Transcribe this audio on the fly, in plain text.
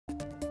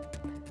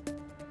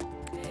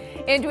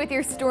And with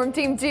your Storm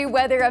Team 2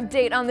 weather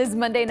update on this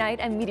Monday night,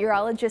 I'm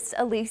meteorologist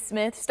Elyse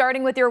Smith.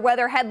 Starting with your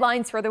weather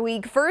headlines for the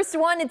week. First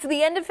one, it's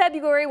the end of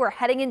February. We're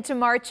heading into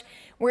March.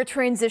 We're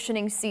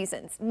transitioning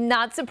seasons.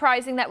 Not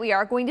surprising that we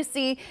are going to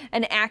see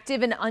an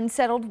active and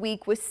unsettled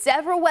week with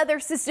several weather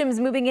systems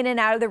moving in and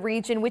out of the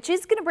region, which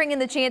is going to bring in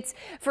the chance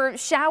for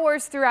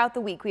showers throughout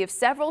the week. We have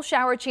several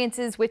shower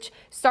chances which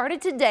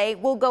started today,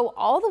 will go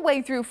all the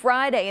way through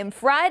Friday, and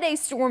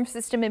Friday's storm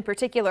system in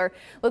particular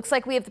looks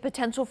like we have the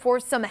potential for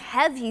some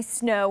heavy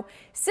snow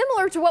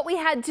similar to what we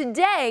had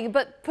today,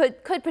 but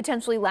could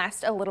potentially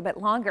last a little bit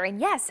longer. And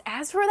yes,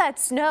 as for that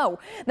snow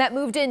that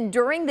moved in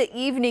during the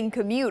evening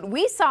commute,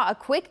 we saw a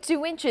quick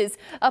 2 inches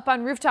up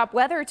on Rooftop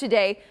Weather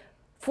today.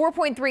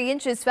 4.3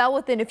 inches fell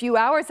within a few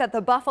hours at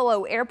the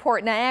Buffalo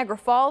Airport, Niagara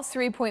Falls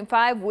 3.5,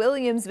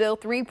 Williamsville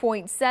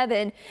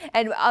 3.7,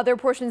 and other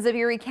portions of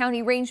Erie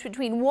County range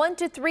between 1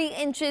 to 3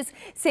 inches.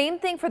 Same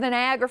thing for the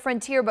Niagara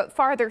Frontier, but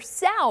farther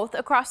south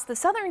across the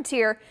southern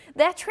tier,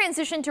 that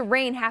transition to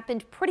rain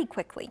happened pretty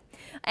quickly.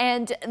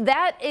 And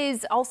that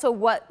is also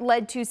what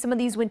led to some of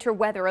these winter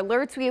weather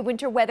alerts. We have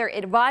winter weather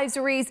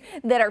advisories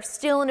that are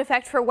still in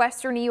effect for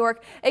western New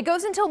York. It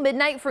goes until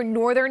midnight for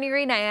northern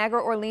Erie,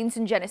 Niagara, Orleans,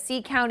 and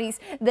Genesee counties.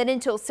 Then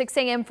until 6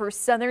 a.m. for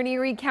southern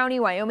Erie County,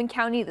 Wyoming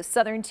County, the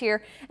southern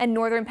tier, and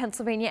northern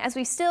Pennsylvania, as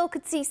we still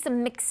could see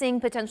some mixing,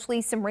 potentially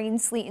some rain,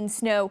 sleet, and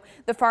snow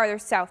the farther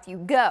south you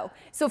go.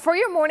 So for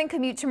your morning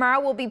commute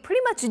tomorrow, we'll be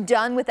pretty much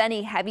done with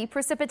any heavy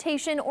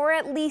precipitation, or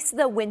at least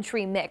the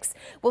wintry mix.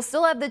 We'll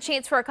still have the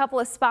chance for a couple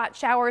of spot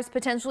showers,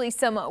 potentially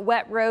some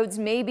wet roads,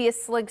 maybe a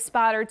slick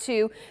spot or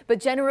two, but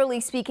generally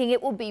speaking, it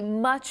will be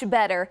much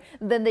better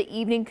than the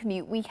evening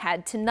commute we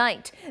had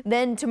tonight.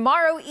 Then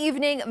tomorrow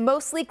evening,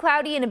 mostly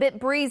cloudy and a bit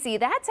breezy.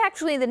 That's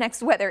actually the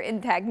next weather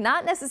impact,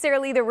 not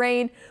necessarily the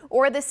rain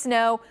or the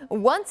snow.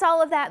 Once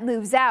all of that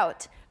moves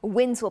out,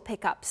 winds will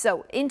pick up.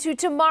 So into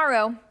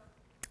tomorrow,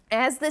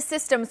 as the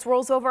system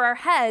swirls over our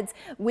heads,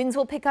 winds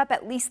will pick up.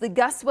 At least the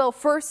gusts will.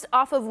 First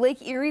off of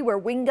Lake Erie, where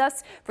wind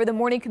gusts for the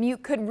morning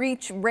commute could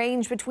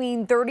range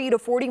between 30 to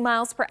 40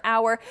 miles per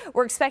hour.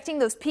 We're expecting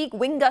those peak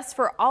wind gusts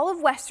for all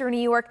of western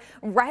New York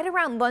right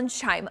around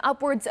lunchtime,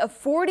 upwards of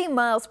 40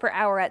 miles per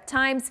hour at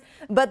times.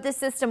 But the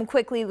system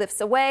quickly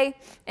lifts away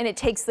and it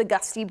takes the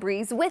gusty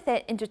breeze with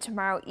it into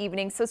tomorrow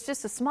evening. So it's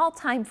just a small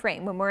time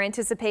frame when we're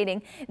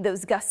anticipating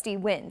those gusty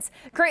winds.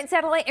 Current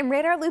satellite and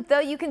radar loop, though,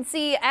 you can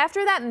see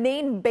after that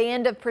main band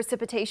of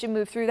precipitation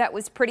moved through, that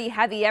was pretty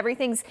heavy.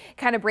 Everything's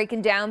kind of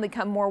breaking down,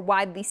 become more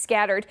widely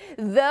scattered,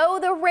 though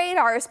the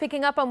radar is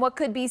picking up on what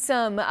could be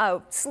some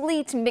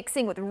sleet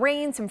mixing with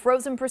rain, some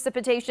frozen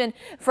precipitation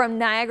from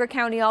Niagara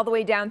County all the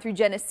way down through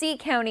Genesee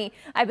County.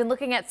 I've been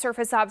looking at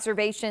surface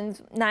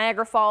observations.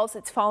 Niagara Falls,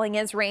 it's falling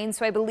as rain,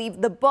 so I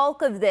believe the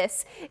bulk of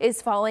this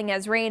is falling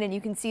as rain, and you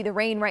can see the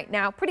rain right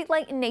now, pretty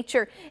light in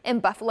nature in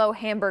Buffalo,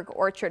 Hamburg,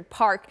 Orchard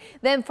Park.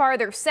 Then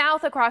farther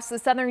south across the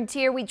southern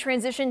tier, we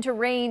transition to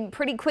rain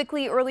pretty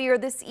quickly earlier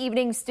this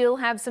evening. Still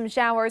have some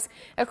showers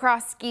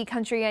across ski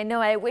country. I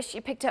know I wish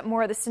you picked up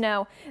more of the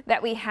snow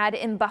that we had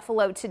in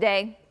Buffalo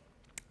today.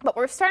 But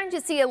we're starting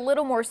to see a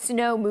little more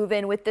snow move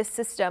in with this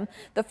system.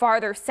 The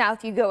farther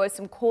south you go as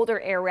some colder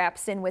air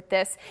wraps in with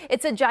this.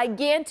 It's a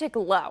gigantic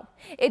low.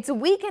 It's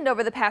weakened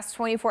over the past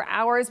 24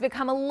 hours,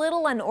 become a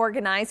little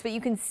unorganized, but you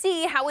can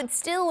see how it's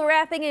still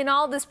wrapping in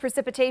all this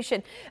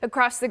precipitation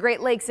across the Great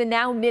Lakes and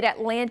now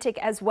mid-Atlantic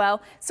as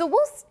well. So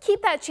we'll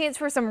keep that chance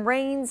for some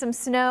rain, some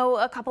snow,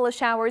 a couple of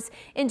showers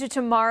into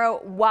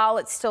tomorrow while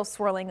it's still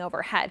swirling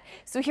overhead.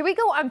 So here we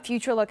go on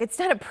Future Look. It's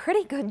done a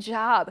pretty good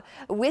job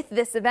with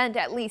this event,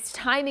 at least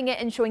timing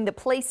it and showing the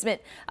placement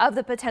of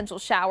the potential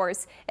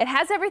showers. It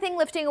has everything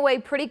lifting away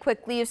pretty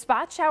quickly. A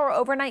spot shower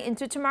overnight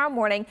into tomorrow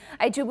morning.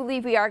 I do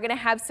believe we are going to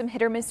have some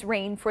hit or miss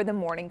rain for the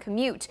morning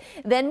commute.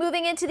 Then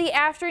moving into the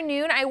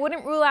afternoon, I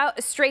wouldn't rule out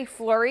a stray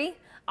flurry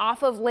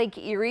off of Lake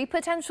Erie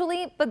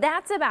potentially, but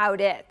that's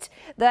about it.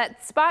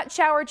 That spot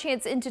shower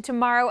chance into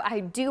tomorrow, I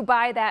do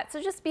buy that,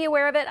 so just be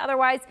aware of it.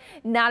 Otherwise,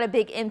 not a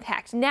big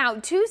impact. Now,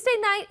 Tuesday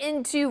night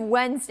into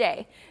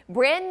Wednesday,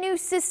 brand new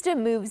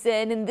system moves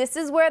in, and this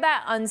is where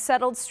that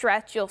unsettled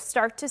stretch, you'll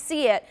start to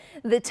see it.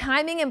 The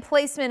timing and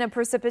placement of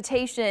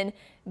precipitation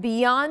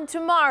beyond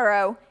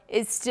tomorrow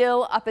is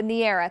still up in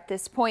the air at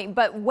this point.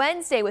 But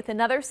Wednesday, with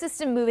another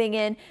system moving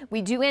in,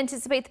 we do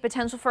anticipate the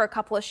potential for a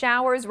couple of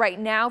showers. Right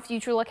now,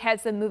 Future Look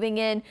has them moving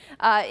in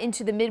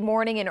into the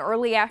mid-morning and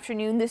early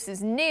afternoon. This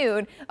is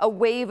noon. A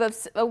wave of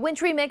a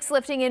wintry mix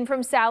lifting in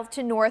from south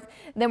to north.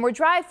 Then we're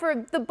dry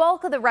for the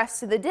bulk of the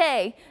rest of the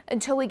day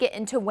until we get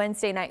into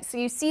Wednesday night. So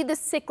you see the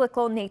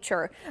cyclical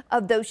nature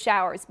of those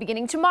showers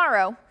beginning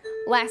tomorrow,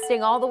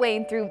 lasting all the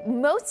way through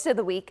most of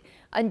the week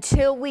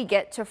until we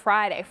get to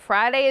Friday.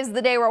 Friday is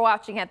the day we're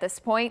watching at this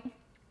point,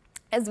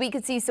 as we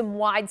could see some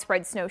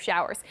widespread snow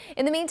showers.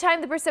 In the meantime,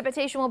 the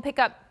precipitation will pick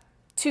up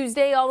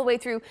Tuesday all the way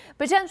through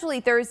potentially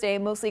Thursday, a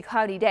mostly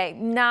cloudy day.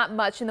 Not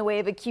much in the way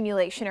of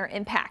accumulation or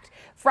impact.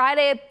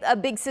 Friday, a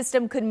big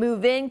system could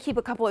move in, keep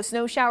a couple of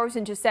snow showers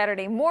into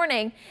Saturday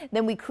morning.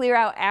 Then we clear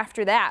out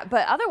after that.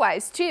 But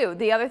otherwise, too,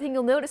 the other thing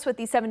you'll notice with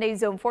these 7-day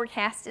zone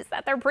forecasts is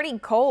that they're pretty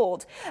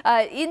cold.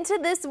 Into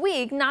this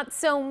week, not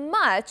so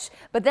much.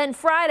 But then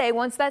Friday,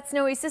 once that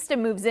snowy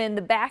system moves in,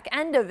 the back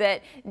end of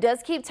it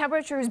does keep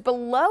temperatures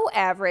below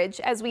average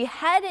as we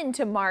head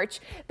into March.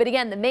 But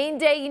again, the main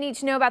day you need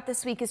to know about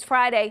this week is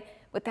Friday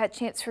with that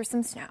chance for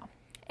some snow.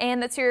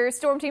 And that's your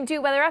Storm Team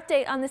 2 weather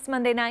update on this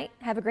Monday night.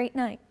 Have a great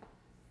night.